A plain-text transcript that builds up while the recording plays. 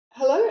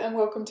and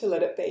welcome to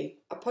Let It Be,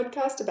 a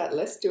podcast about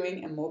less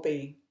doing and more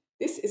being.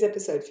 This is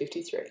episode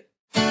 53.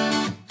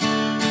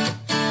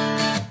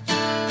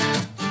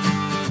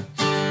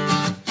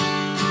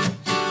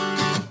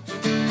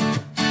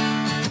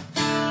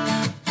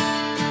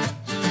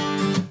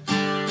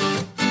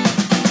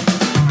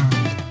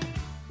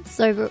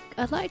 So, Brooke,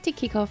 I'd like to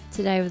kick off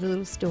today with a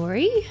little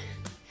story.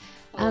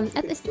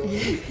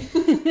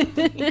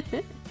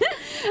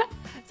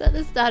 So at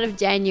the start of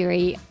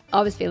January,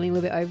 I was feeling a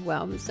little bit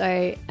overwhelmed.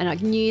 And I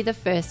knew the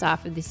first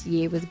half of this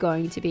year was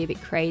going to be a bit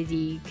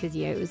crazy because,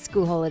 it was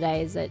school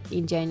holidays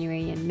in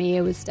January and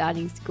Mia was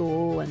starting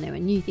school and there were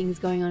new things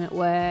going on at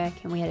work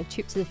and we had a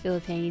trip to the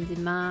Philippines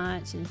in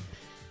March and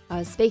I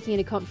was speaking at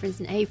a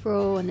conference in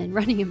April and then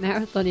running a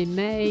marathon in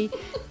May.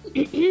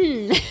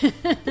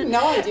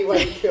 No idea why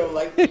you feel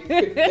like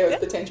there was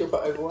potential for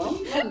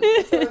overwhelm.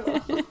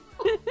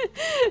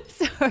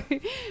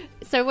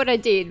 So what I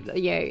did,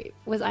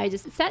 was I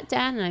just sat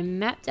down and I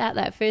mapped out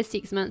that first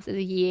 6 months of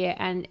the year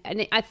and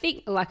I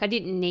think I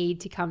didn't need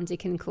to come to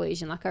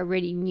conclusion, I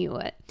already knew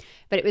it,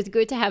 but it was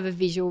good to have a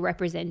visual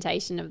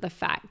representation of the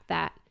fact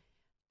that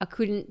I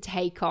couldn't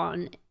take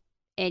on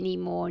any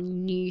more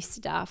new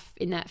stuff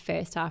in that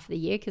first half of the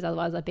year because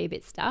otherwise I'd be a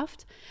bit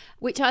stuffed,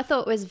 which I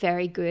thought was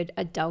very good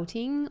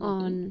adulting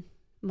on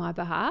my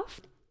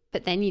behalf.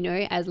 But then,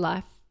 as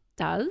life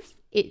does,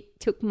 it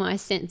took my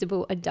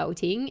sensible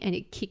adulting and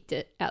it kicked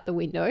it out the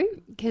window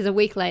because a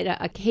week later,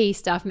 a key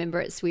staff member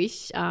at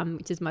Swish,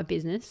 which is my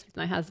business with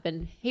my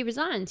husband, he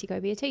resigned to go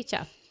be a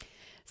teacher.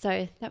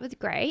 So that was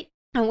great.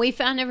 And we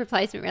found a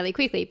replacement really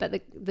quickly,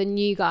 but the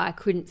new guy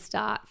couldn't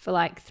start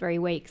for 3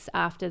 weeks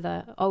after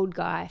the old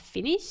guy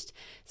finished.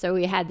 So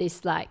we had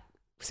this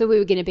so we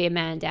were going to be a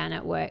man down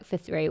at work for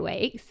 3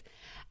 weeks.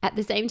 At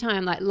the same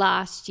time,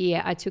 last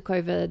year, I took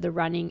over the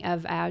running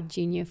of our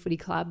junior footy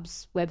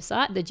club's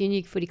website, the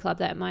junior footy club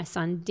that my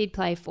son did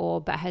play for,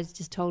 but has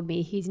just told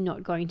me he's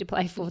not going to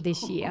play for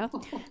this year.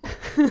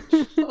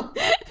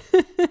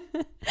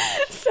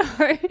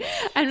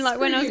 And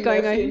when I was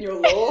going over, in your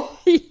law.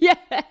 Yeah,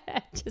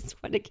 just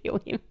want to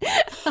kill him.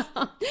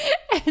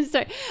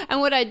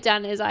 And what I'd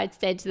done is I'd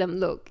said to them,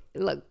 look,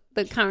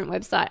 the current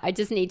website, I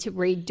just need to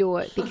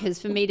redo it because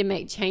for me to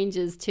make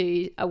changes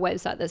to a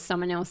website that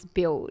someone else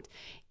built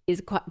is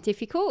quite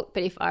difficult.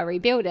 But if I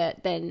rebuild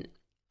it, then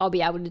I'll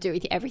be able to do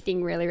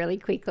everything really, really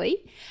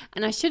quickly.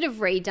 And I should have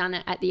redone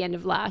it at the end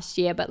of last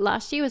year, but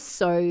last year was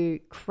so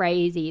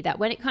crazy that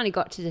when it kind of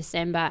got to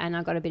December and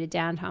I got a bit of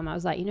downtime, I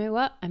was like, you know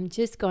what? I'm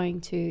just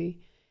going to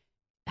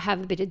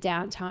have a bit of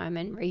downtime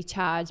and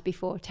recharge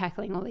before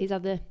tackling all these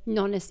other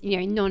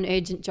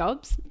non-urgent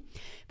jobs.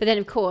 But then,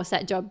 of course,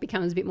 that job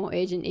becomes a bit more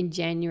urgent in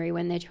January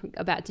when they're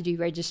about to do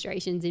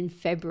registrations in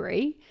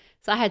February.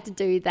 So I had to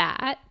do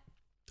that.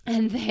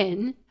 And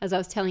then, as I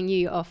was telling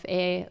you off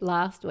air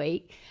last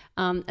week,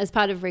 as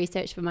part of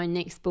research for my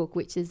next book,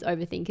 which is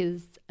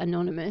Overthinkers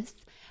Anonymous,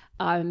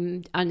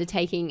 I'm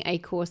undertaking a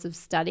course of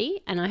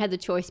study. And I had the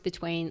choice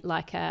between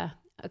a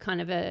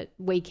kind of a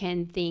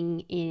weekend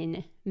thing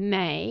in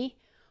May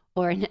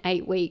or an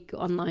 8-week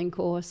online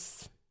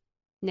course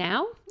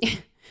now.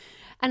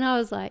 And I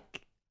was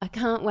like, I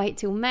can't wait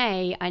till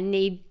May.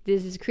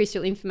 This is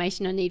crucial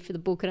information I need for the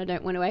book and I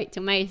don't want to wait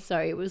till May. So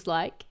it was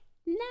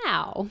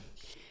now.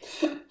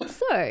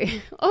 So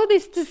all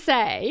this to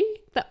say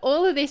that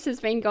all of this has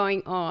been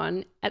going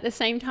on at the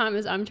same time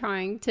as I'm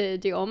trying to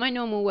do all my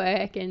normal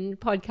work and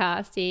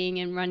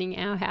podcasting and running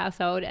our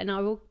household. And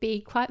I will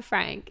be quite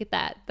frank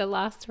that the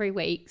last 3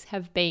 weeks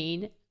have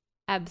been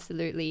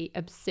absolutely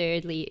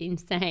absurdly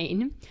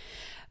insane.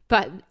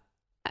 But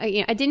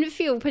I didn't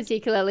feel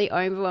particularly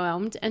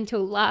overwhelmed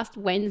until last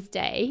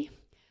Wednesday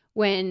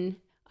when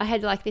I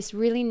had this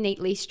really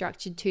neatly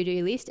structured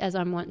to-do list, as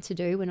I want to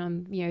do when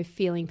I'm,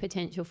 feeling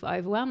potential for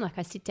overwhelm.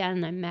 I sit down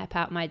and I map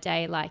out my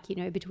day,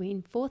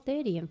 between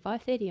 4:30 and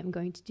 5:30, I'm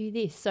going to do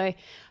this. So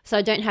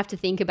I don't have to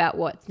think about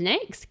what's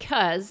next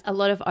because a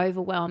lot of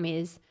overwhelm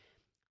is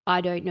I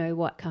don't know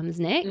what comes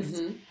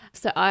next. Mm-hmm.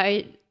 So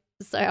I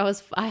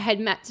had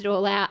mapped it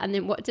all out, and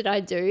then what did I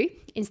do?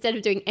 Instead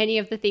of doing any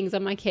of the things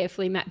on my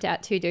carefully mapped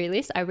out to-do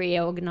list, I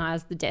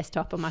reorganized the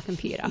desktop on my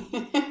computer.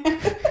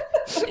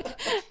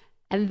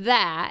 And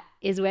that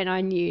is when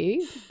I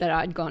knew that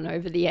I'd gone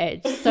over the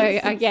edge. So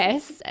I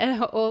guess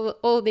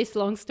all this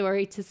long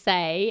story to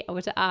say or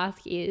to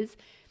ask is,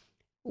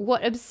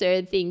 what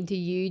absurd thing do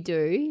you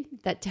do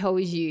that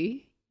tells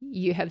you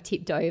have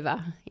tipped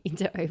over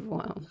into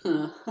overwhelm?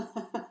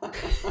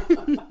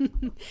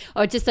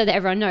 Or just so that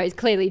everyone knows,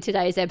 clearly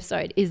today's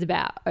episode is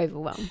about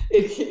overwhelm.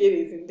 It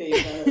is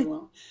indeed about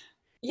overwhelm.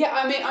 Yeah,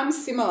 I'm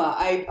similar.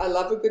 I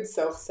love a good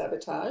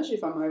self-sabotage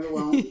if I'm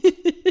overwhelmed.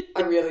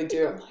 I really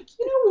do. I'm like,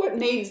 what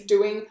needs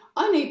doing?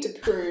 I need to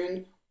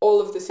prune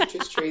all of the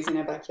citrus trees in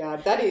our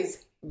backyard. That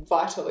is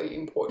vitally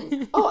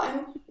important. Oh,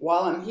 and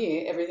while I'm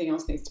here, everything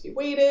else needs to be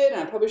weeded and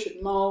I probably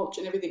should mulch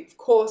and everything, of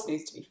course,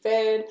 needs to be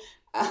fed.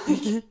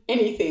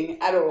 Anything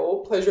at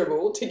all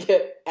pleasurable to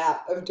get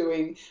out of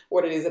doing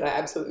what it is that I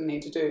absolutely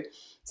need to do.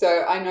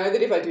 So I know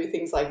that if I do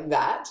things like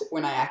that,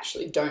 when I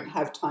actually don't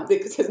have time,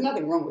 because there's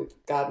nothing wrong with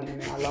gardening. I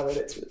mean, I love it.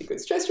 It's really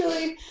good stress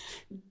relief.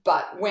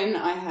 But when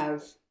I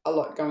have a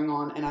lot going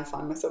on and I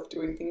find myself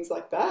doing things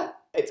like that,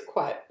 it's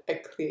quite a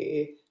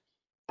clear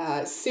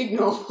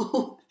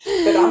signal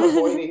that I'm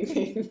avoiding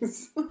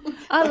things.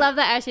 I love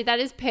that, Ashley.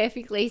 That is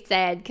perfectly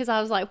said, because I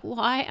was like,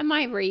 why am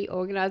I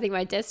reorganizing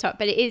my desktop?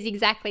 But it is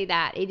exactly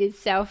that. It is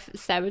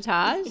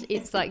self-sabotage.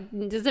 It's like,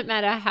 it doesn't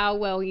matter how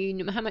well you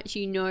know, how much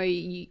you know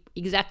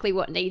exactly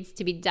what needs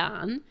to be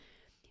done.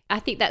 I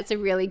think that's a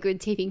really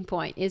good tipping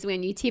point, is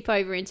when you tip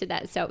over into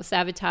that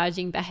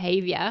self-sabotaging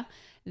behavior.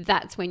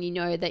 That's when you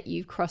know that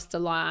you've crossed a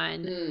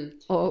line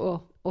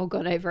or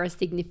gone over a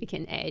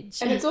significant edge.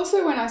 And it's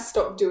also when I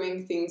stop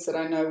doing things that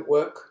I know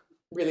work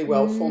really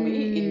well for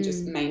me in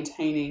just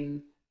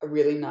maintaining a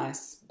really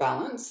nice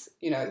balance.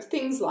 You know,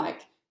 things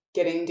like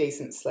getting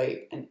decent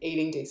sleep and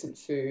eating decent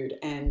food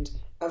and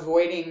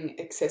avoiding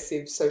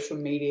excessive social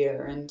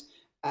media and,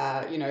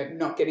 you know,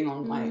 not getting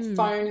on my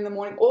phone in the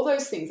morning. All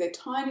those things, they're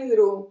tiny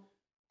little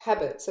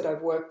habits that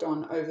I've worked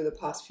on over the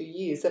past few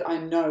years that I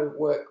know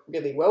work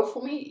really well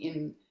for me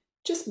in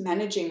just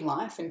managing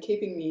life and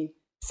keeping me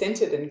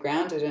centered and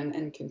grounded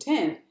and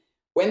content.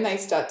 When they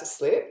start to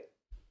slip,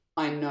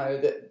 I know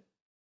that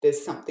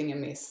there's something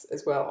amiss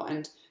as well.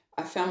 And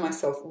I found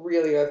myself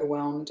really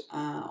overwhelmed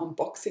on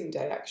Boxing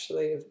Day,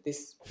 actually, of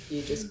this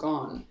year just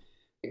gone.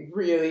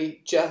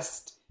 Really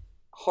just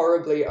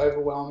horribly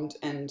overwhelmed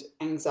and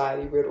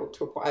anxiety riddled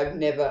to a point.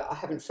 I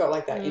haven't felt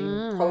like that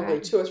in probably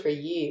 2 or 3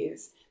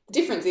 years. The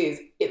difference is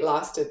it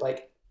lasted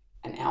like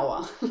an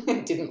hour.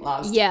 It didn't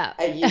last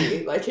a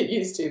year like it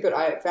used to. But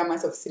I found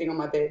myself sitting on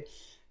my bed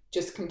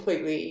just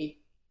completely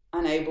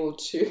unable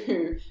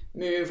to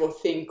move or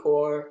think,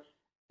 or,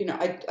 you know,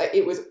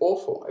 it was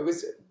awful. It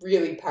was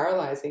really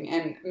paralyzing.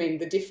 And I mean,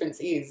 the difference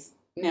is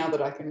now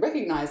that I can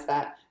recognize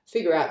that,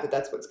 figure out that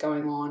that's what's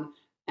going on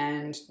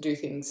and do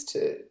things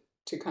to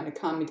kind of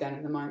calm me down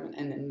in the moment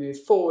and then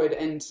move forward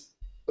and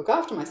look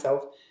after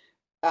myself.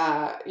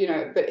 You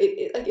know, but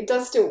it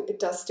does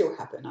still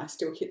happen. I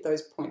still hit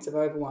those points of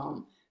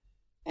overwhelm,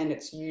 and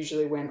it's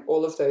usually when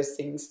all of those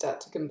things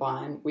start to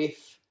combine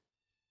with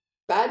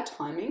bad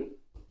timing,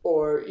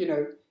 or, you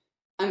know,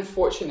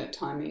 unfortunate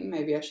timing,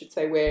 maybe I should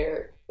say,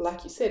 where,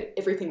 like you said,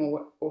 everything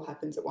all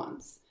happens at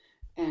once.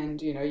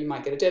 And, you know, you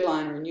might get a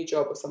deadline or a new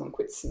job, or someone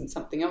quits and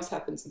something else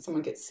happens and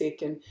someone gets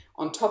sick, and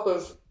on top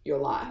of your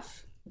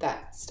life,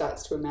 that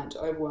starts to amount to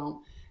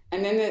overwhelm.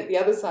 And then the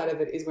other side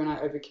of it is when I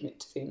overcommit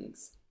to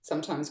things,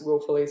 sometimes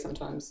willfully,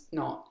 sometimes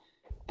not.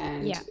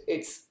 And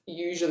it's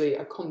usually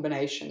a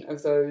combination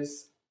of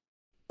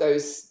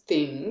those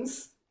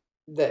things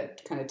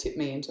that kind of tip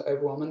me into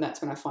overwhelm. And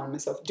that's when I find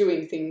myself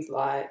doing things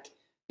like,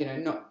 you know,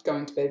 not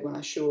going to bed when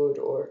I should,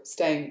 or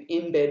staying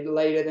in bed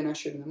later than I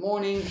should in the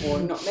morning, or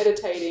not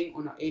meditating,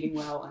 or not eating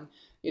well. And,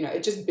 you know,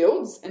 it just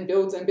builds and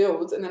builds and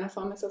builds. And then I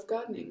find myself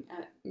gardening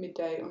at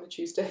midday on a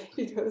Tuesday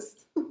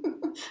because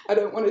I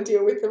don't want to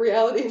deal with the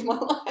reality of my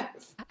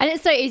life. And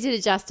it's so easy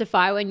to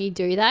justify when you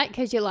do that,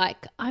 because you're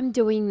like, I'm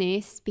doing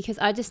this because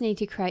I just need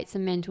to create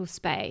some mental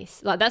space.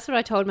 Like, that's what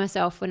I told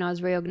myself when I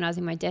was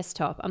reorganizing my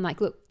desktop. I'm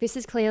like, look, this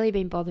has clearly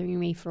been bothering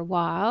me for a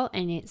while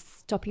and it's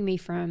stopping me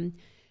from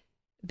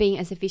being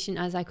as efficient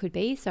as I could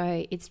be.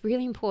 So it's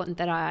really important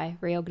that I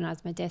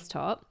reorganize my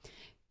desktop,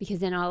 because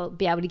then I'll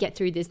be able to get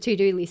through this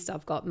to-do list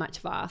I've got much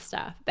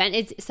faster. And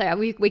it's so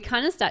we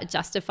kind of start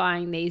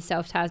justifying these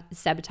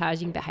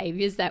self-sabotaging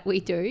behaviors that we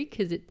do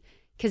because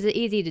it's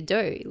easy to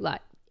do.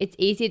 Like, it's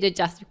easy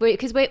to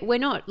because we're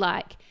not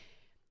like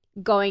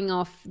going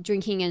off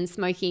drinking and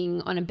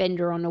smoking on a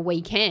bender on a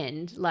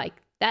weekend.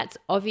 Like, that's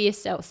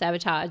obvious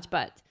self-sabotage,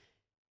 but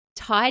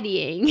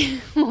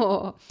tidying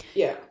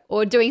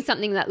or doing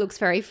something that looks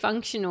very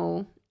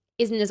functional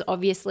isn't as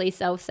obviously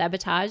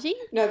self-sabotaging.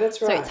 No,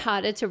 that's right. So it's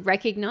harder to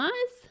recognize.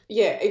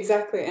 Yeah,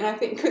 exactly. And I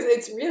think because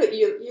it's really,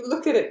 you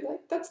look at it like,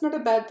 that's not a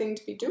bad thing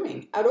to be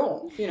doing at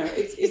all. You know,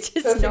 it's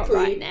just perfectly, not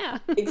right now.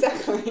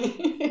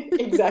 Exactly.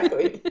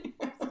 Exactly.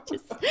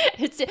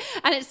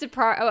 It's the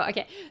prior. Oh,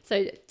 okay.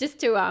 So just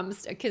to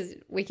because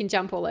we can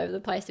jump all over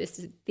the place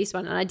with this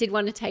one, and I did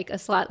want to take a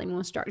slightly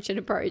more structured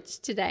approach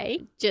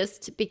today,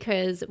 just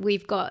because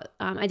we've got.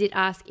 I did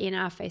ask in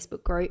our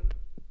Facebook group,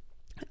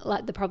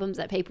 like, the problems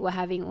that people were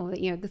having, or,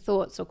 you know, the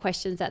thoughts or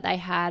questions that they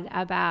had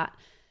about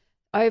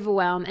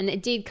overwhelm, and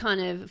it did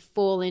kind of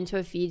fall into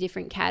a few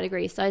different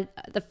categories. So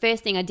the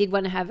first thing I did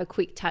want to have a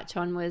quick touch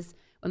on was,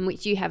 on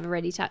which you have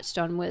already touched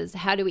on, was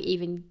how do we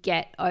even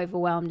get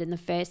overwhelmed in the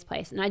first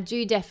place? And I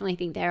do definitely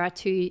think there are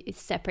two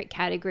separate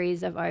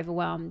categories of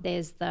overwhelm.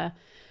 There's the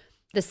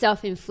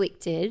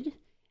self-inflicted,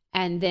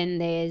 and then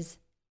there's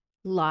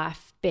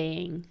life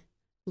being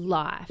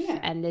life. Yeah.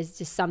 And there's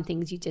just some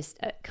things you just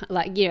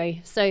like, you know,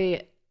 so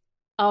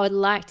I would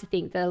like to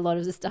think that a lot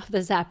of the stuff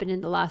that's happened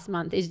in the last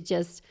month is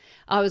just,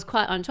 I was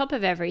quite on top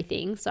of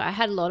everything. So I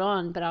had a lot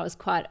on, but I was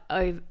quite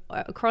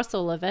across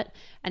all of it.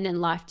 And then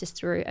life just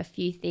threw a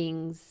few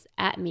things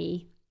at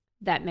me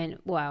that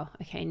meant, well,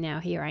 okay, now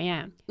here I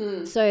am.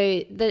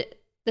 So the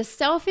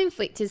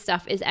self-inflicted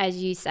stuff is, as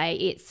you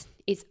say,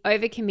 it's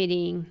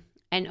overcommitting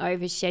and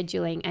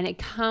overscheduling. And it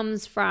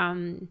comes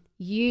from,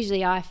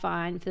 usually I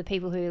find for the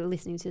people who are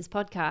listening to this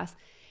podcast,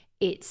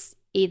 it's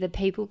either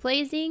people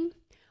pleasing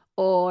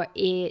or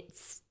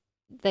it's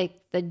the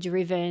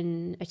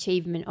driven,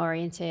 achievement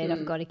oriented.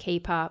 I've got to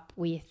keep up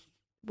with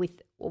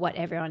what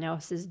everyone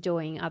else is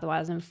doing,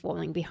 otherwise I'm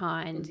falling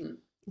behind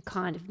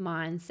kind of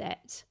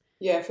mindset.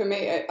 Yeah, for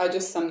me, I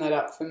just sum that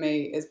up for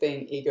me as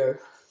being ego.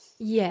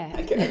 Yeah.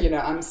 Like,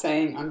 I'm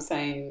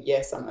saying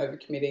yes, I'm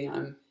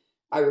overcommitting.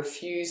 I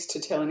refuse to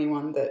tell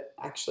anyone that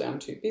actually I'm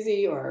too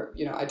busy, or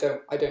I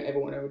don't ever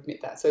want to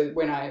admit that. So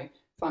when I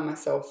find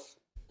myself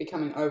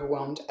becoming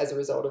overwhelmed as a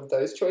result of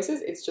those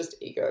choices, it's just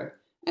ego,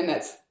 and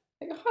that's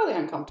highly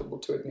uncomfortable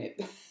to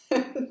admit.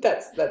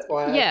 that's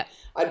why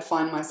I'd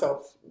find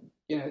myself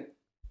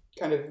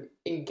kind of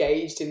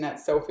engaged in that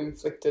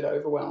self-inflicted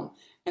overwhelm.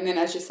 And then,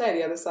 as you say,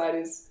 the other side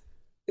is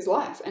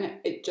life, and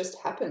it just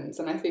happens.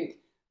 And I think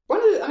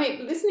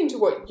listening to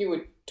what you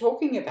were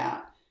talking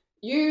about,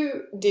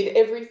 you did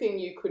everything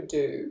you could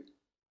do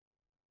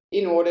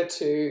in order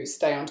to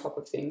stay on top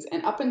of things.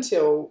 And up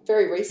until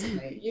very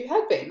recently, you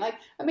had been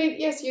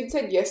yes, you'd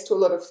said yes to a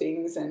lot of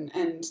things,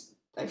 and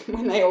like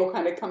when they all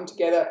kind of come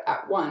together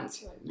at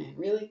once, you're like, man,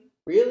 really?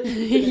 You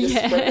couldn't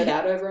just spread it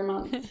out over a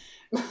month.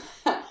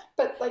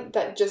 But like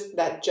that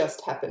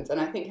just happens. And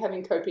I think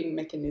having coping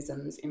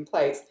mechanisms in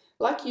place,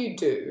 like you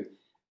do,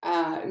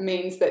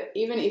 means that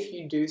even if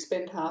you do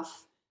spend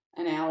half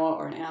an hour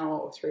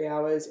or 3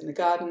 hours in the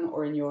garden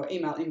or in your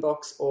email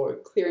inbox or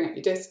clearing up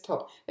your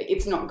desktop, like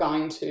it's not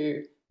going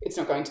to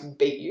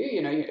beat you.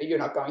 You're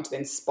not going to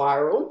then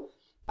spiral.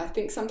 I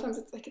think sometimes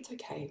it's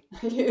okay.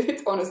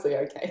 It's honestly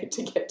okay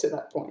to get to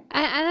that point.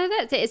 And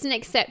that's it. It's an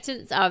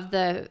acceptance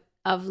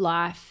of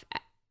life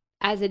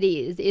as it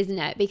is, isn't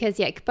it? Because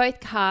both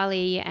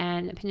Carly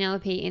and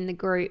Penelope in the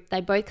group, they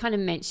both kind of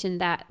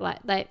mentioned that,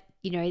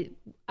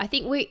 I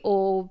think we're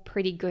all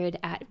pretty good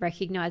at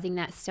recognizing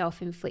that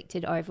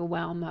self-inflicted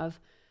overwhelm of,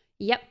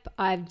 yep,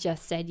 I've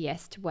just said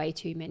yes to way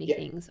too many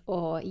things,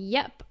 or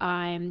yep,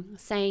 I'm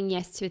saying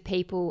yes to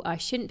people I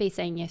shouldn't be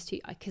saying yes to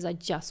because I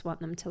just want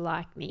them to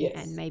like me,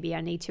 and maybe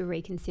I need to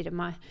reconsider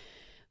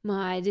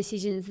my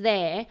decisions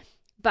there.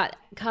 But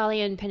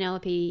Carly and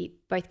Penelope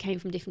both came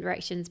from different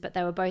directions, but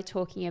they were both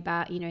talking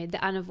about, the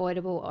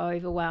unavoidable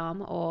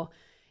overwhelm, or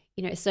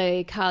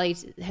so Carly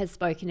has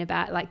spoken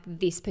about like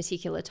this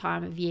particular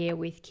time of year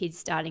with kids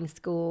starting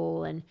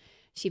school, and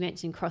she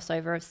mentioned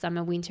crossover of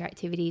summer winter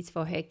activities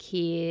for her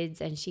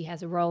kids, and she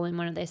has a role in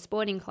one of their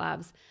sporting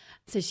clubs.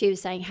 So she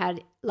was saying,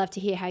 love to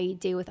hear how you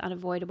deal with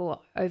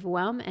unavoidable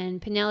overwhelm.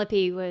 And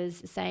Penelope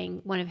was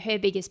saying one of her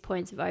biggest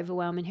points of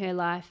overwhelm in her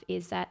life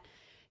is that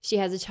she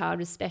has a child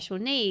with special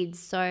needs.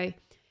 So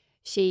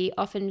she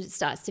often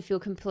starts to feel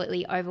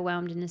completely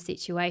overwhelmed in a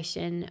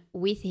situation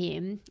with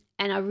him.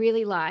 And I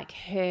really like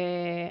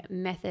her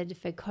method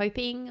for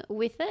coping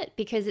with it,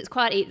 because it's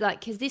quite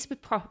because this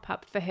would pop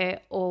up for her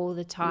all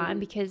the time,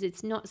 because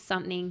it's not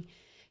something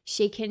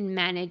she can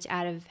manage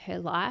out of her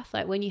life.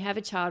 Like when you have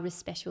a child with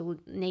special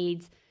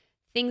needs,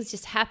 things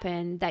just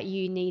happen that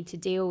you need to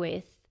deal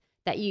with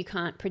that you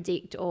can't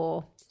predict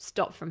or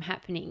stop from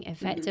happening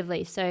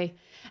effectively. So,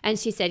 and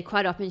she said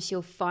quite often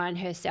she'll find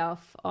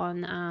herself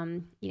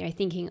on,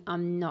 thinking,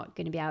 I'm not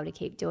going to be able to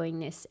keep doing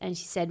this. And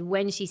she said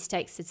when she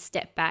takes a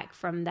step back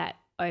from that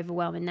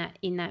overwhelm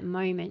in that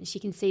moment, she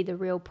can see the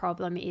real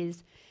problem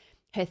is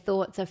her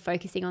thoughts are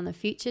focusing on the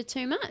future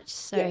too much.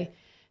 So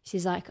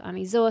she's like, I'm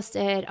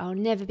exhausted. I'll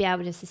never be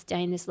able to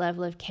sustain this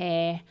level of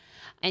care.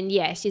 And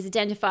she's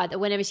identified that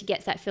whenever she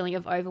gets that feeling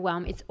of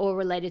overwhelm, it's all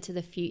related to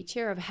the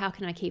future of how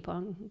can I keep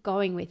on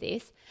going with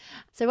this.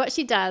 So what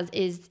she does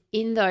is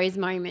in those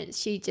moments,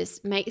 she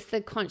just makes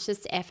the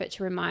conscious effort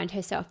to remind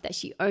herself that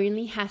she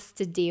only has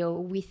to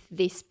deal with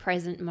this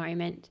present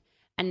moment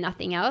and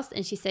nothing else.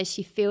 And she says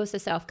she feels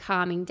herself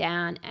calming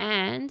down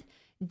and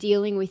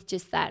dealing with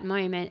just that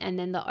moment, and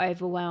then the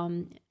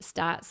overwhelm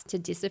starts to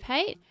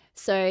dissipate.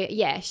 So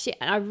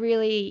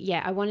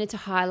I wanted to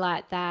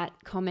highlight that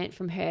comment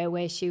from her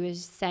where she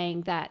was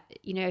saying that,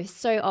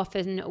 so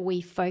often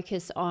we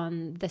focus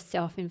on the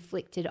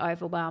self-inflicted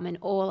overwhelm, and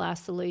all our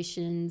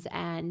solutions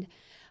and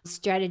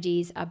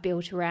strategies are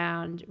built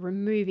around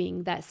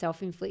removing that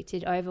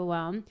self-inflicted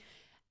overwhelm.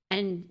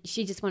 And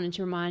she just wanted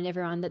to remind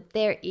everyone that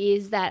there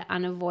is that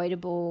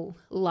unavoidable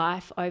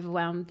life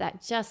overwhelm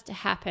that just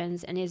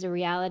happens and is a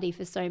reality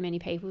for so many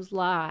people's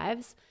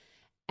lives.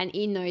 And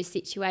in those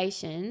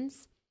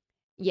situations,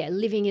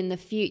 living in the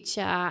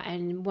future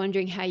and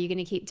wondering how you're going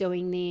to keep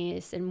doing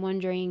this, and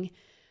wondering,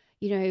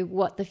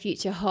 what the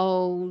future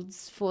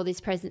holds for this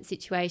present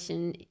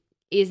situation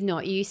is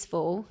not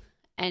useful.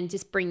 And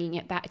just bringing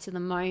it back to the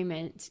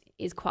moment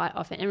is quite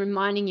often, and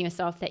reminding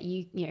yourself that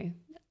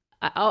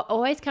I'll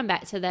always come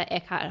back to the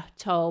Eckhart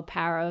Tolle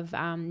power of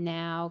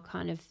now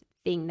kind of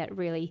thing that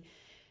really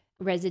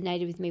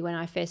resonated with me when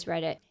I first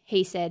read it.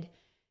 He said,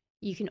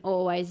 you can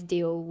always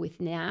deal with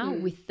now,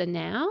 with the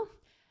now.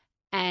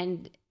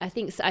 And I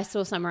think I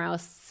saw somewhere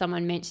else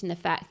someone mentioned the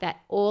fact that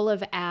all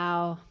of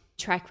our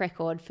track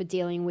record for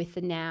dealing with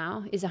the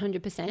now is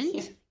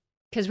 100%.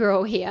 because we're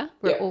all here.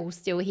 We're Yeah. all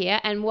still here.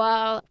 And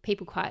while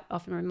people quite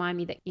often remind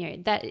me that,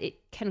 that it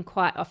can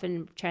quite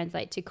often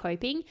translate to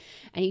coping,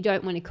 and you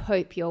don't want to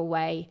cope your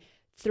way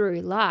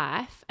through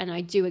life, and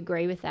I do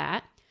agree with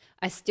that,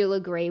 I still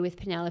agree with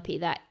Penelope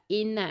that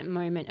in that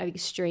moment of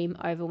extreme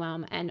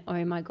overwhelm and,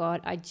 oh my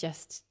God,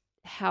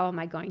 how am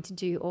I going to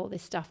do all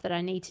this stuff that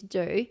I need to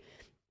do?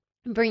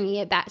 Bringing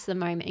it back to the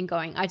moment and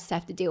going, I just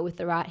have to deal with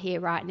the right here,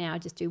 right now,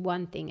 just do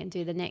one thing and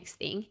do the next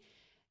thing.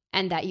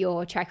 And that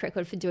your track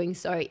record for doing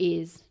so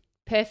is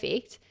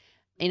perfect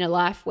in a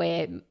life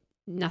where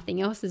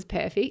nothing else is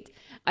perfect.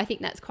 I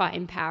think that's quite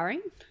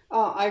empowering.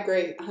 Oh, I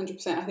agree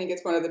 100%. I think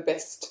it's one of the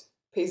best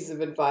pieces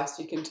of advice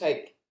you can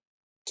take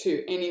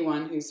to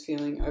anyone who's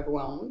feeling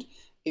overwhelmed,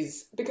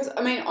 is because,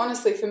 I mean,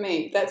 honestly, for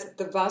me, that's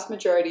the vast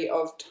majority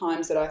of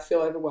times that I feel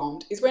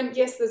overwhelmed is when,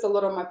 yes, there's a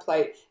lot on my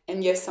plate,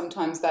 and yes,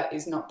 sometimes that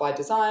is not by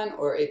design,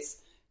 or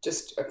it's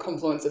just a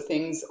confluence of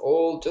things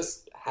all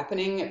just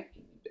happening at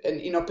an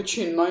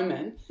inopportune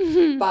moment.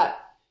 But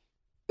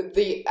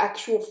the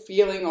actual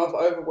feeling of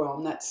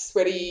overwhelm, that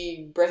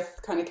sweaty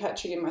breath kind of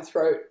catching in my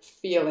throat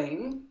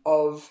feeling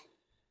of,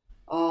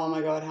 oh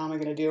my God, how am I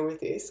going to deal with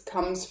this,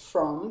 comes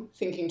from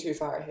thinking too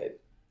far ahead.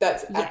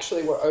 That's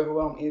actually what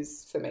overwhelm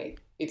is for me.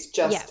 It's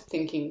just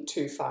thinking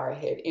too far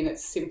ahead in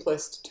its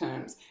simplest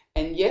terms.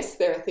 And yes,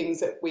 there are things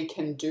that we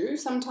can do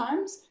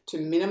sometimes to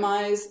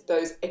minimize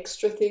those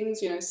extra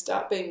things,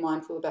 start being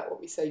mindful about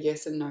what we say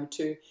yes and no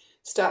to,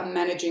 start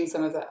managing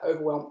some of that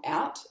overwhelm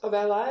out of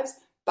our lives.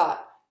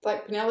 But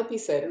like Penelope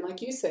said, and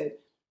like you said,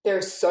 there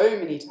are so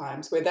many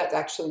times where that's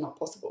actually not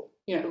possible.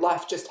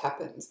 Life just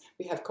happens.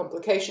 We have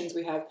complications.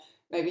 We have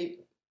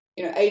maybe,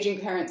 aging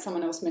parents,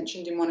 someone else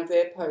mentioned in one of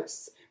their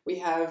posts. We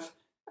have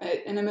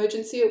an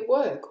emergency at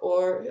work,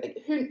 or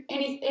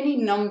any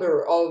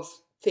number of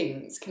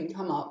things can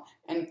come up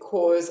and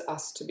cause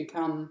us to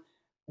become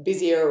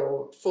busier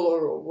or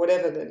fuller or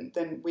whatever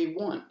than we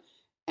want.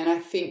 And I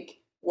think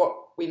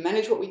we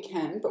manage what we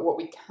can, but what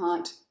we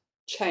can't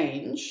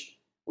change,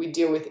 we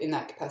deal with in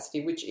that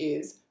capacity, which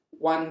is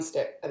one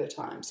step at a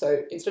time.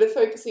 So instead of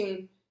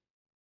focusing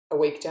a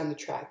week down the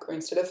track, or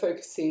instead of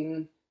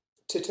focusing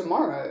to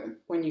tomorrow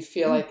when you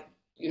feel like,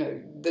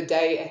 the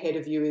day ahead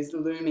of you is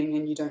looming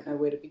and you don't know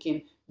where to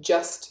begin,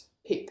 just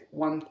pick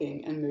one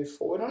thing and move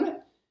forward on it.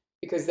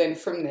 Because then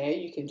from there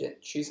you can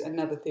just choose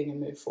another thing and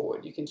move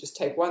forward. You can just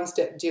take one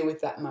step, deal with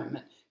that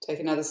moment,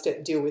 take another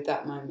step, deal with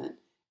that moment.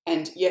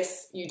 And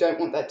yes, you don't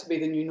want that to be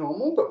the new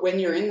normal, but when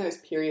you're in those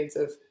periods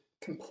of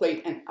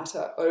complete and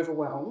utter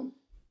overwhelm,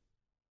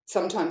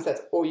 sometimes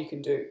that's all you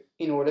can do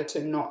in order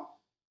to not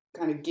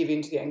kind of give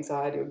into the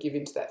anxiety or give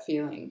into that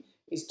feeling,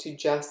 is to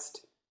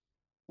just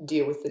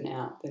deal with the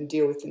now, then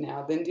deal with the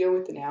now, then deal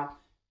with the now.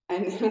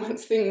 And then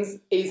once things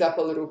ease up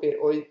a little bit,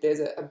 or there's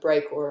a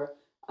break or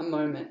a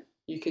moment,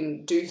 you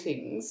can do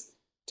things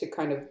to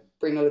kind of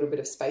bring a little bit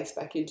of space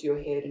back into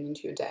your head and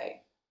into your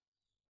day.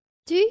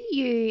 Do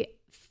you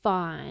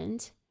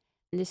find,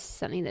 and this is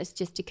something that's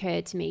just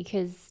occurred to me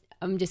because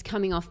I'm just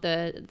coming off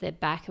the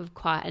back of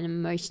quite an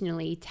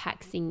emotionally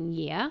taxing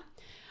year,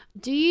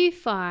 do you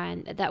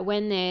find that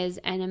when there's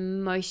an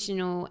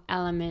emotional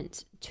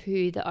element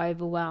to the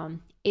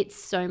overwhelm, it's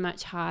so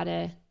much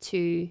harder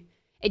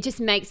it just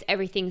makes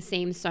everything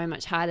seem so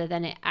much harder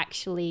than it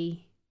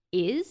actually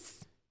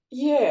is?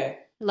 Yeah.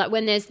 Like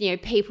when there's,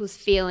 people's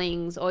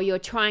feelings, or you're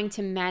trying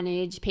to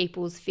manage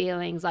people's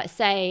feelings, like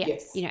say,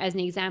 Yes. As an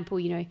example,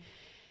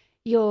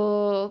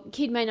 your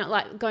kid may not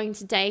like going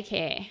to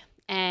daycare,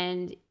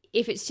 and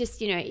if it's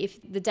just, if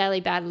the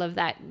daily battle of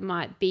that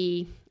might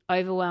be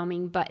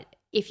overwhelming, but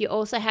if you're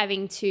also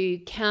having to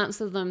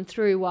counsel them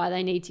through why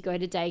they need to go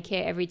to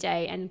daycare every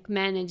day and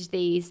manage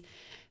these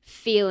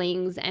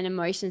feelings and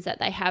emotions that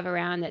they have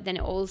around it, then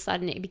all of a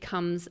sudden it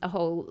becomes a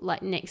whole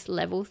like next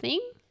level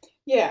thing.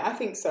 Yeah, I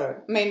think so.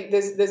 I mean,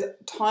 there's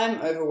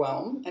time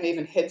overwhelm and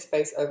even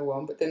headspace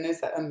overwhelm, but then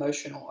there's that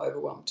emotional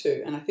overwhelm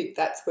too. And I think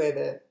that's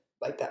where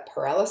that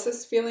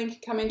paralysis feeling can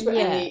come into it,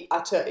 and the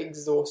utter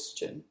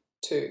exhaustion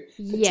too.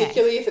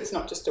 Particularly if it's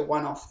not just a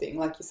one-off thing,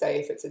 like you say,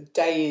 if it's a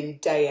day in,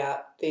 day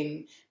out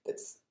thing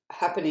that's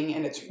happening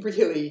and it's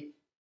really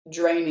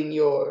draining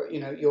your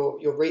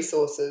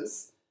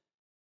resources,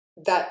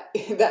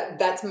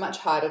 that's much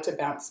harder to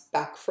bounce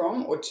back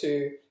from or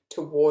to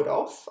ward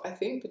off, I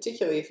think,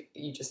 particularly if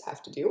you just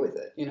have to deal with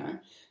it,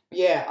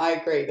 Yeah, I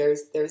agree. There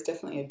is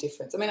definitely a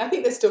difference. I mean, I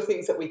think there's still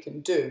things that we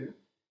can do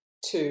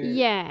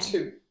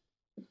to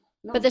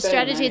but the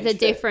strategies are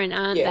different,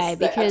 aren't they?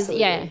 Because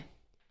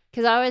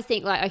because I always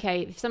think like,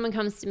 okay, if someone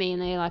comes to me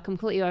and they're like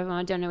completely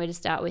overwhelmed, I don't know where to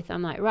start with,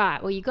 I'm like, right,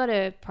 well, you got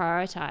to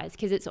prioritize,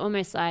 because it's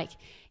almost like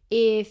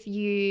if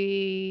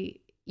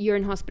you're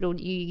in hospital,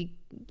 you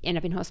end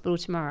up in hospital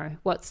tomorrow,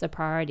 what's the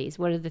priorities?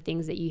 What are the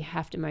things that you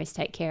have to most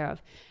take care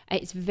of?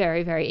 It's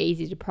very, very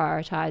easy to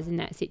prioritize in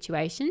that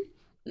situation.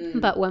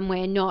 But when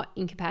we're not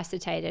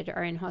incapacitated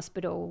or in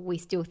hospital, we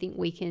still think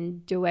we can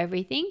do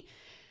everything.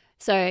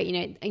 So,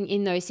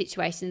 in those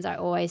situations, I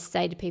always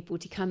say to people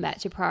to come back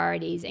to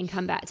priorities and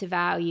come back to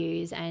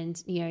values and,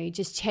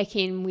 just check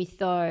in with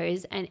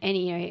those and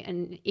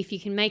if you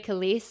can make a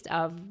list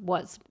of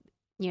what's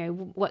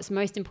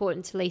most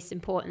important to least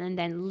important and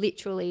then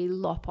literally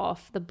lop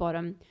off the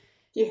bottom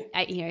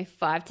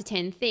 5 to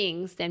 10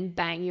 things, then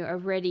bang, you're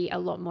already a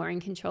lot more in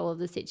control of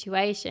the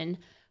situation.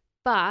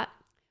 But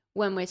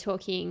when we're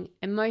talking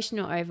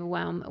emotional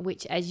overwhelm,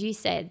 which, as you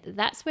said,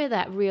 that's where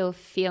that real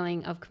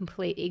feeling of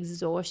complete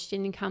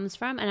exhaustion comes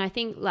from. And I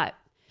think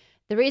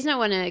the reason I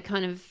want to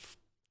kind of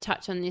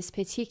touch on this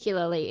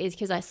particularly is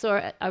because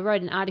I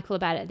wrote an article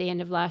about it at the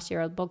end of last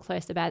year, a blog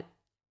post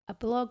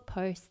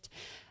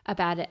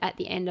about it at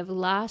the end of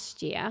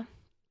last year,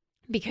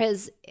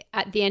 because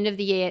at the end of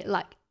the year,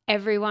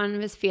 everyone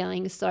was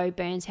feeling so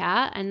burnt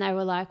out and they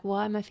were like,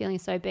 why am I feeling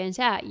so burnt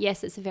out?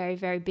 Yes, it's a very,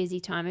 very busy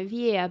time of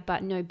year,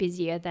 but no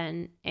busier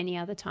than any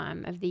other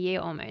time of the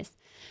year almost.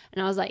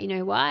 And I was like, you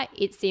know what?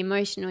 It's the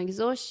emotional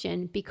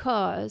exhaustion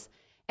because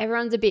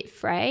everyone's a bit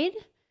frayed.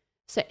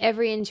 So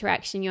every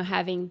interaction you're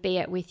having, be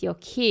it with your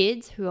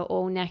kids who are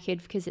all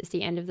knackered because it's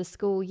the end of the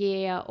school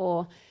year,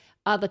 or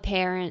other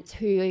parents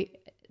who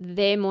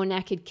they're more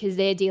knackered because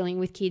they're dealing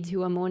with kids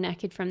who are more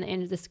knackered from the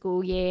end of the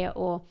school year,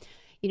 or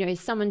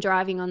someone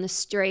driving on the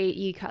street,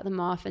 you cut them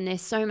off and they're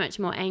so much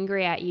more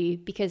angry at you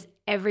because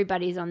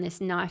everybody's on this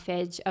knife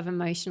edge of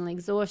emotional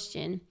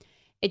exhaustion.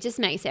 It just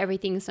makes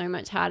everything so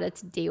much harder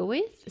to deal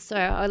with. So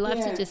I'd love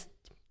to just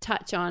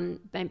touch on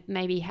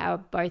maybe how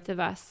both of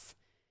us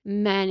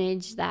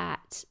manage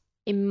that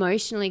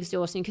emotional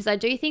exhaustion, because I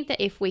do think that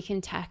if we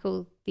can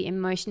tackle the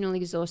emotional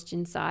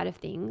exhaustion side of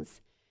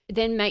things, it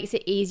then makes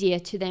it easier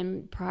to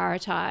then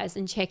prioritize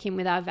and check in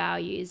with our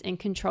values and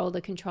control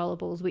the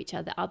controllables, which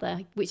are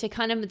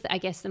kind of, I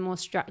guess, the more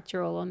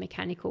structural or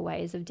mechanical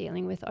ways of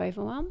dealing with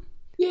overwhelm.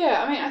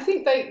 Yeah, I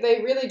think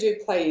they really do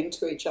play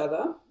into each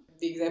other.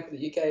 The example that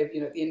you gave,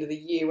 at the end of the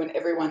year when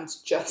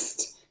everyone's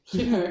just,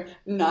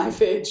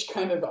 knife edge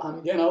kind of,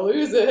 I'm going to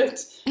lose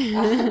it.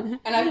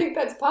 And I think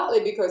that's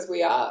partly because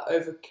we are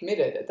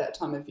overcommitted at that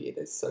time of year.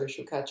 There's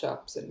social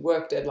catch-ups and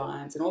work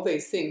deadlines and all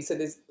these things. So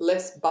there's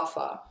less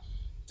buffer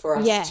for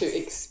us to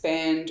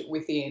expand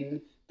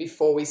within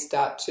before we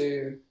start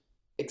to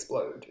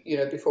explode,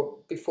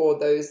 before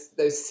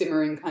those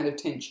simmering kind of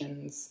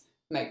tensions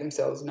make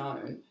themselves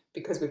known,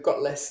 because we've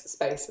got less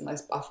space and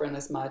less buffer and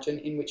less margin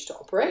in which to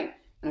operate.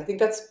 And I think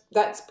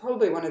that's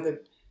probably one of the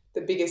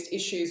biggest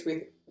issues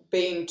with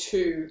being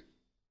too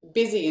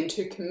busy and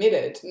too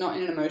committed, not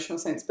in an emotional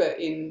sense, but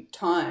in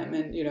time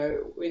and,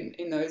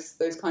 in those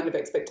kind of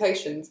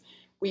expectations.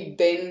 We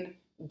then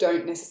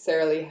don't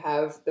necessarily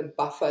have the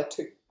buffer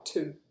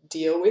to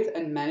deal with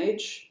and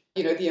manage,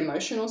 the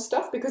emotional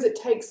stuff, because it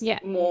takes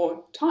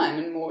more time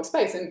and more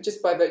space. And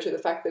just by virtue of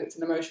the fact that it's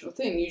an emotional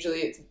thing, usually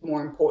it's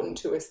more important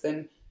to us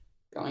than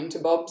going to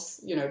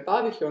Bob's,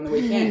 barbecue on the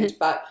weekend.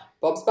 But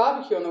Bob's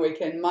barbecue on the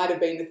weekend might have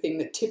been the thing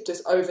that tipped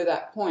us over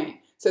that point,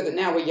 so that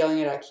now we're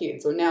yelling at our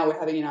kids or now we're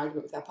having an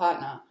argument with our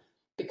partner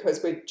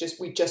because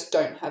we just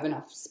don't have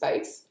enough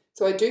space.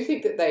 So I do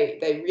think that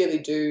they really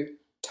do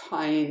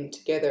tie in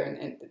together,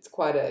 and it's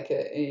quite an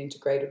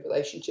integrated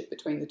relationship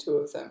between the two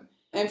of them.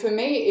 And for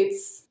me,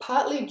 it's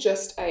partly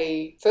just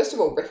first of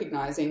all,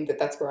 recognizing that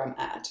that's where I'm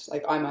at.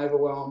 Like, I'm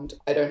overwhelmed.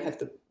 I don't have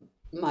the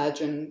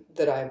margin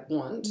that I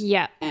want.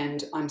 Yeah.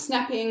 And I'm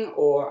snapping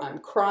or I'm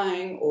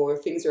crying or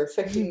things are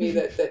affecting me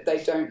that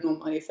they don't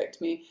normally affect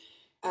me.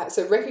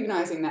 So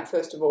recognizing that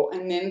first of all,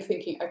 and then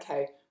thinking,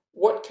 okay,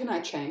 what can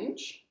I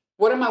change?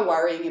 What am I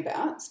worrying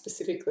about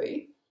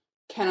specifically?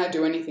 Can I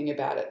do anything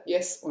about it?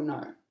 Yes or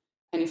no?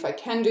 And if I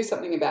can do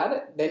something about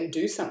it, then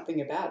do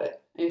something about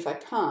it. And if I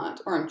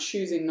can't, or I'm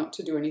choosing not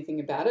to do anything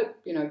about it,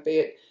 be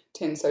it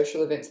 10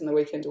 social events on the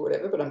weekend or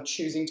whatever, but I'm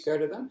choosing to go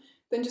to them,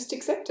 then just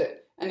accept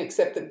it, and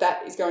accept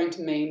that is going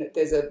to mean that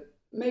there's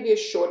maybe a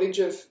shortage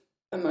of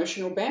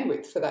emotional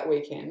bandwidth for that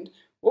weekend.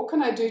 What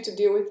can I do to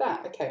deal with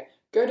that? Okay,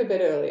 go to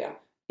bed earlier,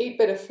 eat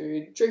better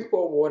food, drink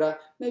more water,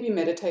 maybe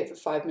meditate for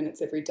 5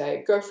 minutes every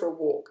day, go for a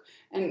walk,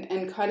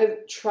 and kind of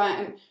try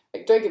and,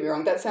 don't get me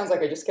wrong, that sounds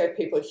like I just gave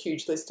people a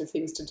huge list of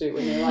things to do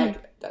and they're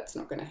like, that's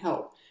not going to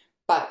help.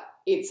 But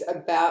it's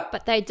about...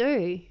 But they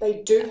do.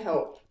 They do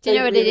help. Do you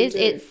know what it is?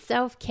 It's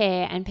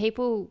self-care, and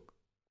people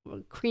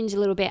cringe a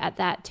little bit at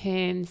that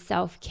term,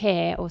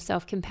 self-care or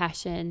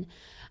self-compassion,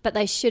 but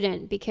they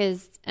shouldn't,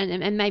 because,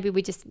 and maybe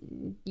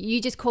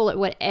you just call it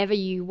whatever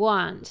you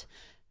want,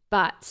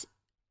 but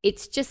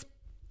it's just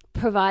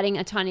providing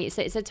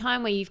so it's a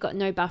time where you've got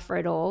no buffer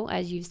at all,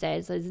 as you've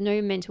said. So there's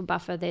no mental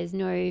buffer, there's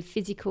no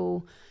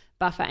physical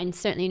buffer, and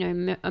certainly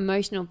no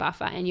emotional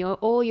buffer, and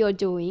all you're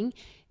doing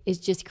is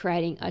just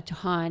creating a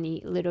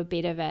tiny little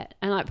bit of it.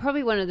 And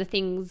probably one of the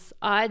things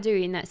I do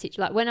in that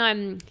situation, when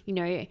I'm,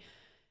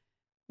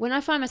 when I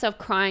find myself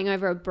crying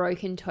over a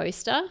broken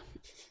toaster,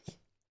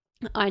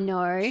 I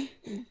know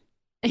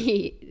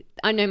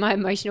my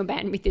emotional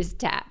bandwidth is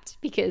tapped,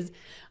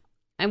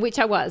 and which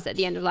I was at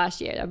the end of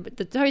last year.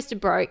 The toaster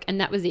broke and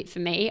that was it for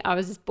me. I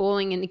was just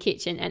bawling in the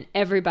kitchen, and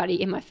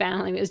everybody in my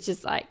family was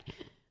just like,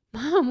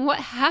 Mom, what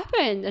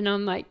happened? And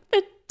I'm like,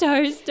 the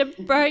toaster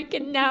broke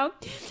and now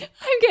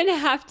I'm going to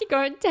have to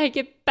go and take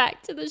it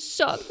back to the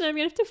shops and I'm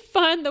going to have to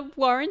find the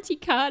warranty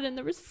card and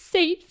the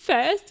receipt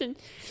first. And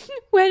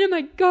when am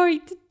I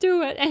going to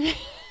do it?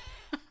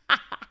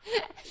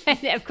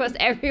 And of course,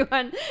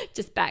 everyone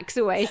just backs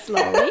away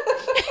slowly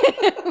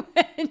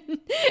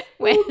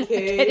when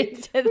Okay, I get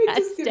into we're that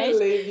just stage. going to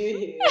leave you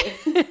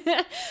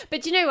here.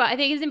 But you know what? I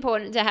think it's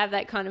important to have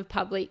that kind of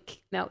public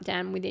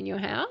meltdown within your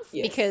house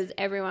Yes. because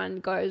everyone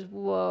goes,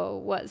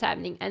 whoa, what's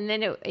happening? And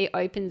then it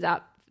opens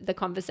up the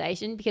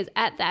conversation because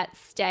at that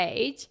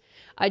stage,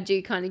 I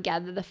do kind of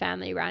gather the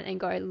family around and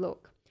go,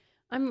 look,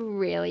 I'm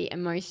really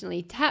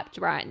emotionally tapped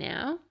right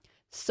now.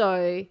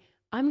 So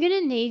I'm going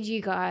to need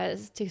you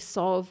guys to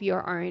solve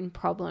your own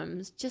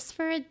problems just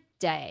for a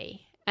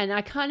day. And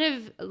I kind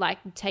of like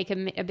take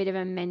a bit of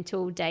a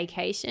mental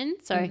daycation.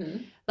 So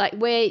like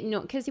we're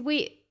not, because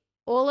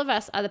all of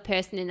us are the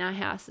person in our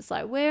house. It's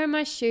like, where are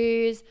my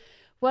shoes?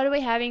 What are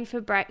we having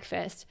for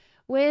breakfast?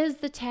 Where's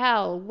the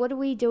towel? What are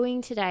we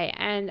doing today?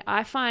 And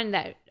I find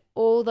that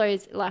all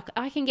those, like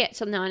I can get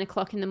till 9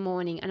 o'clock in the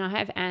morning and I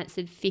have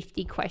answered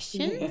 50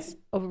 questions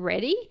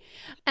already.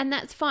 And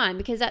that's fine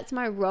because that's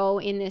my role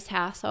in this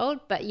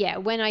household. But yeah,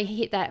 when I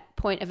hit that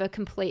point of a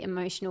complete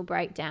emotional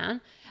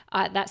breakdown,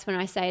 that's when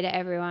I say to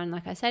everyone,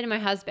 like I say to my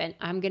husband,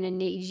 I'm going to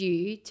need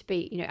you to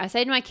be, I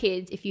say to my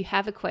kids, if you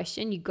have a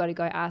question, you've got to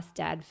go ask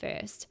Dad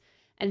first.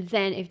 And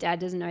then if Dad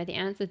doesn't know the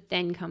answer,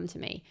 then come to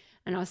me.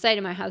 And I'll say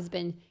to my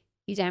husband,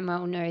 you damn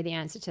well know the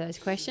answer to those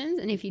questions.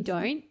 And if you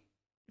don't,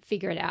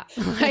 figure it out.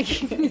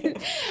 Imagine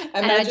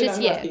I'm not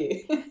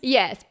here.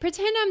 Yes,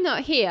 pretend I'm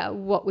not here.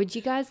 What would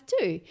you guys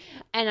do?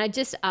 And I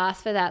just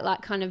ask for that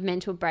like kind of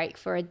mental break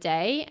for a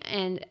day.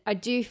 And I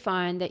do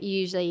find that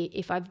usually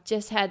if I've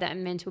just had that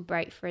mental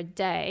break for a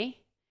day,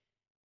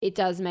 it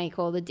does make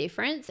all the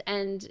difference.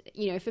 And,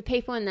 for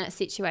people in that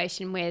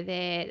situation where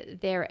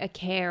they're a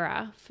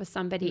carer for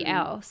somebody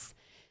else,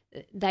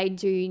 they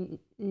do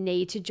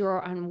need to draw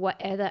on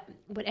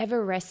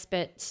whatever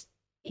respite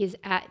is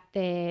at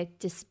their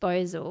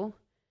disposal.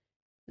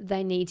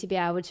 They need to be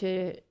able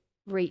to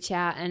reach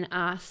out and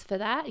ask for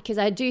that, because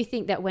I do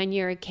think that when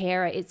you're a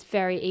carer, it's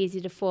very easy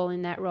to fall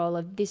in that role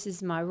of this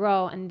is my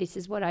role and this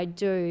is what I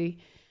do,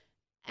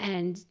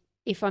 and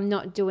if I'm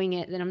not doing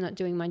it, then I'm not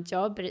doing my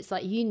job. But it's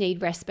like you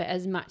need respite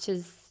as much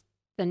as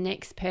the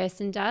next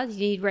person does.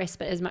 You need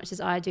respite as much as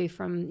I do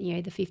from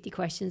the 50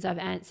 questions I've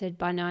answered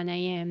by 9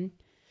 a.m.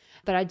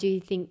 But I do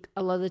think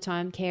a lot of the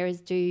time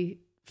carers do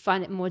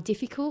find it more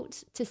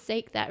difficult to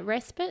seek that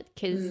respite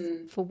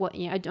because for what,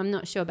 I'm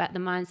not sure about the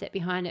mindset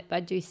behind it, but I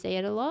do see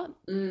it a lot.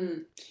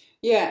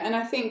 Yeah, and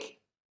I think,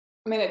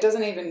 it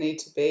doesn't even need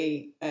to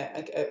be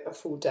a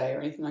full day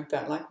or anything like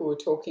that. Like we were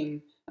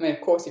talking,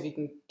 of course, if you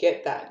can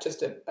get that,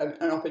 just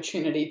an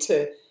opportunity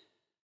to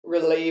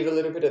relieve a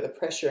little bit of the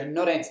pressure and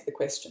not answer the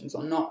questions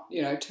or not,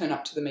 turn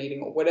up to the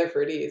meeting or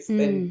whatever it is,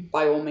 then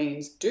by all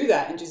means do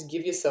that and just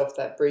give yourself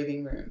that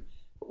breathing room.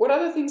 What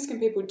other things can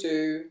people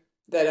do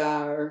that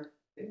are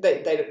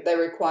they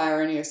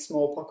require only a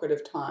small pocket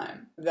of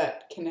time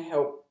that can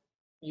help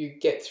you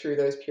get through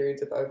those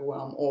periods of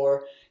overwhelm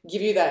or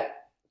give you that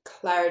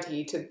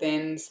clarity to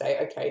then say,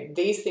 okay,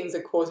 these things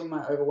are causing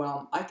my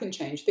overwhelm. I can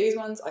change these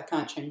ones. I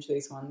can't change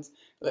these ones.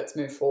 Let's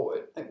move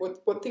forward. Like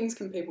what things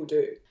can people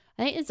do?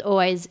 I think it's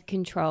always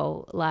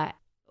control. Like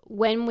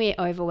when we're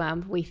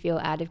overwhelmed, we feel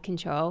out of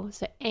control.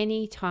 So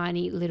any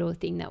tiny little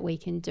thing that we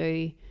can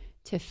do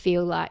to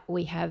feel like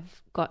we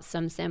have got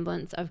some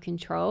semblance of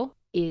control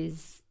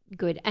is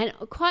good. And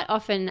quite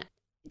often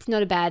it's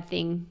not a bad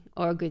thing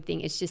or a good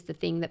thing. It's just the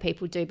thing that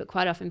people do. But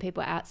quite often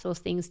people outsource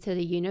things to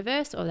the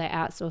universe or they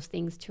outsource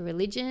things to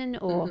religion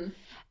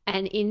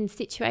and in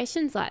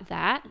situations like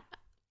that,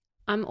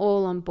 I'm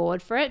all on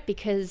board for it,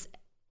 because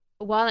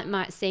while it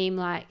might seem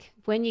like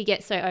when you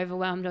get so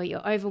overwhelmed or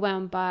you're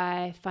overwhelmed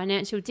by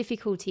financial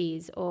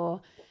difficulties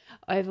or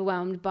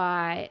overwhelmed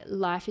by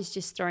life is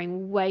just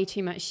throwing way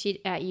too much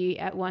shit at you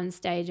at one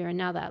stage or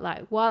another,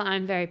 like while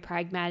I'm very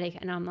pragmatic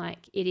and I'm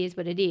like, it is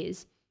what it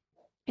is,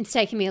 it's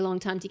taken me a long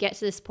time to get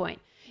to this point.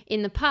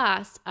 In the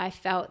past, I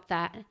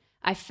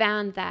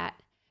found that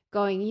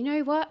going, you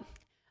know what,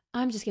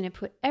 I'm just going to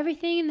put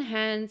everything in the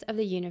hands of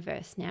the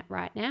universe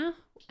right now.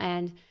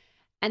 And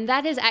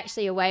that is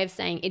actually a way of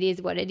saying it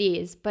is what it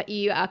is, but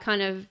you are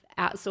kind of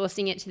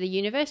outsourcing it to the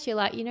universe. You're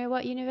like, you know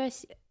what,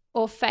 universe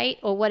or fate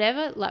or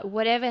whatever, like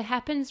whatever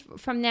happens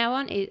from now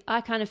on,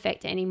 I can't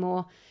affect it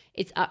anymore.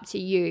 It's up to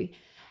you.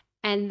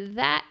 And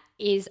that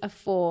is a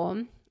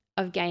form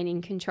of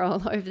gaining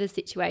control over the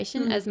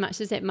situation. As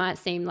much as it might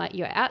seem like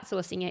you're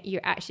outsourcing it,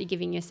 you're actually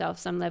giving yourself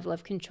some level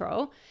of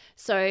control.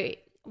 So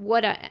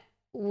what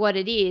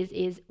it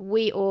is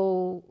we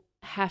all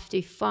have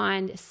to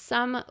find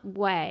some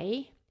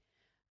way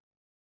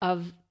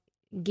of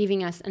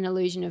giving us an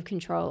illusion of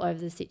control over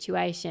the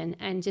situation,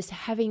 and just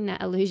having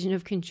that illusion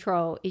of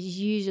control is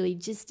usually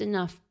just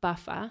enough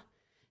buffer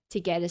to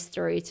get us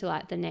through to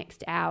like the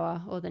next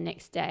hour or the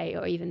next day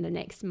or even the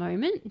next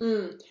moment.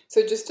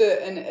 So just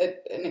an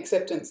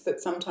acceptance that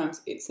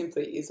sometimes it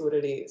simply is what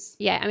it is.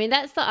 Yeah, I mean,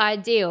 that's the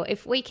ideal.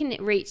 If we can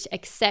reach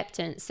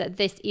acceptance that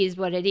this is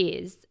what it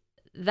is,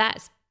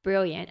 that's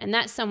brilliant. And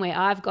that's somewhere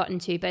I've gotten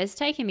to, but it's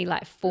taken me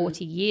like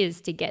 40 years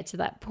to get to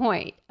that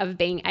point of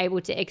being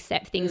able to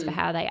accept things for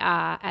how they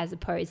are, as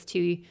opposed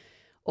to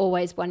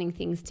always wanting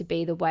things to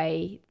be the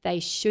way they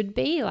should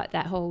be, like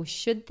that whole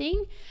should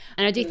thing.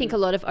 And I do think a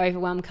lot of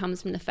overwhelm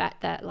comes from the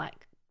fact that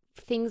like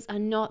things are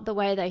not the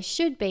way they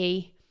should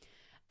be,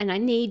 and I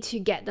need to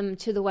get them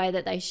to the way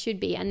that they should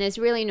be. And there's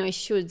really no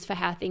shoulds for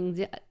how things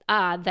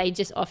are. They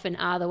just often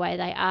are the way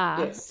they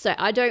are. Yes. So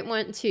I don't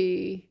want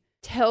to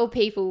tell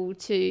people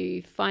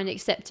to find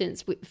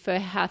acceptance for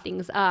how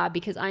things are,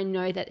 because I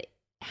know that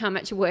how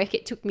much work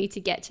it took me to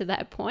get to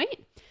that point.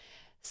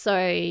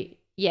 So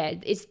yeah,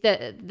 it's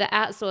the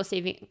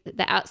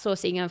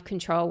outsourcing of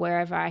control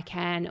wherever I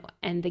can,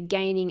 and the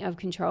gaining of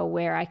control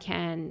where I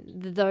can.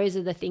 Those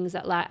are the things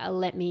that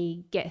let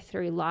me get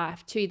through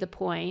life to the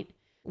point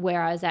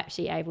where I was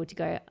actually able to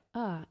go,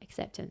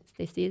 acceptance.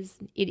 It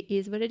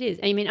is what it is.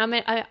 I mean,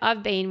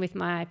 I've been with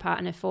my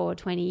partner for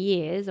 20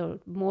 years or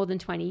more than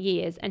 20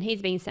 years, and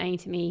he's been saying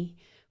to me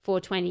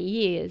for 20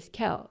 years,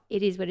 Kel,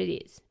 it is what it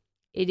is.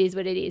 It is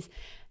what it is.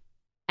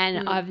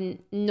 And I've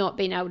not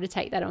been able to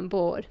take that on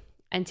board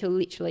until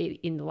literally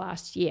in the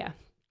last year.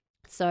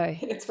 So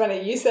it's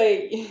funny you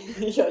say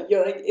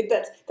you're like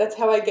that's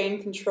how I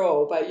gain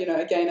control, by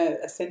I gain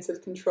a sense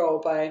of control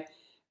by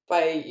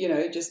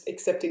just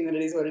accepting that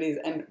it is what it is.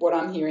 And what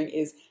I'm hearing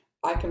is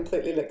I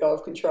completely let go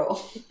of control.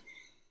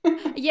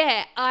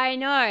 Yeah, I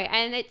know.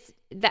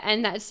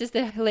 And that's just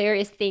the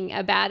hilarious thing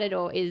about it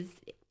all is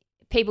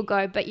people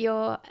go, but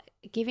you're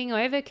giving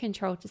over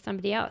control to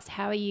somebody else.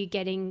 How are you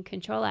getting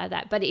control out of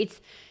that? But it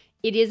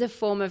is a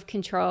form of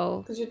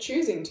control. Because you're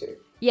choosing to.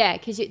 Yeah,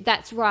 because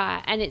that's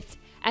right.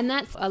 And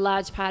that's a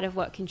large part of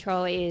what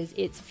control is.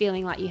 It's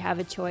feeling like you have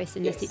a choice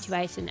in the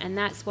situation. And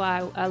that's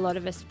why a lot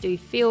of us do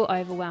feel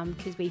overwhelmed,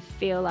 because we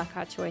feel like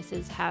our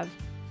choices have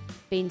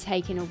been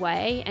taken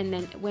away. And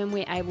then when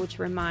we're able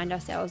to remind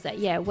ourselves that,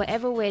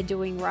 whatever we're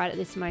doing right at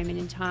this moment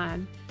in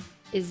time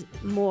is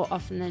more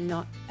often than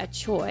not a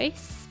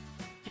choice,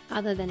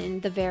 other than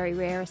in the very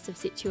rarest of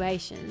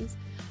situations,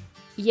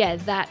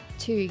 that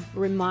too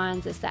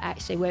reminds us that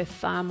actually we're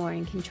far more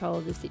in control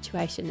of the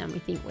situation than we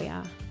think we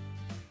are.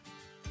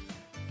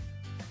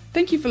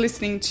 Thank you for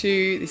listening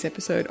to this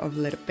episode of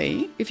Let It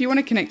Be. If you want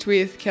to connect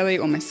with Kelly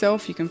or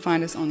myself, you can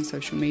find us on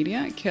social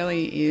media.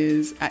 Kelly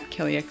is at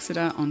Kelly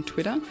Exeter on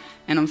Twitter,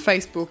 and on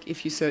Facebook,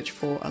 if you search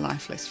for A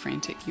Life Less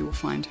Frantic, you will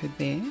find her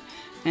there.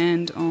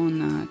 And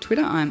on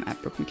Twitter, I'm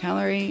at Brooke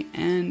McAlary,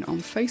 and on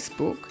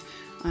Facebook,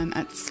 I'm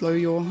at Slow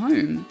Your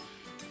Home.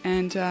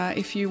 And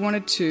if you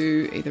wanted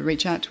to either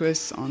reach out to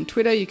us on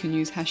Twitter, you can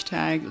use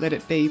hashtag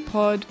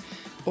LetItBePod,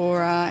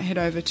 or head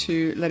over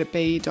to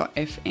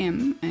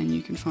letitbe.fm and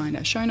you can find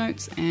our show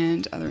notes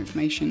and other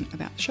information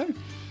about the show.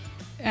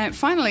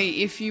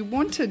 Finally, if you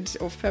wanted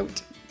or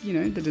felt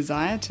the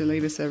desire to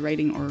leave us a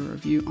rating or a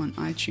review on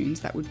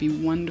iTunes, that would be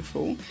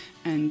wonderful.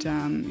 And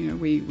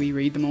we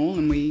read them all,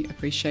 and we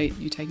appreciate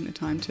you taking the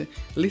time to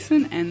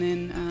listen and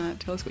then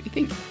tell us what you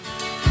think.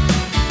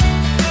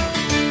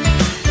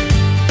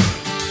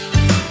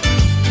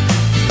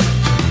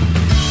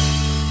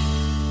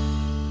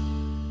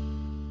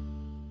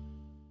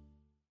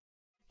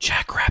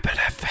 Jackrabbit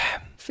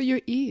FM for your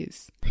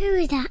ears. Who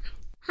is that?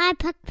 Hi,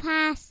 Podcast.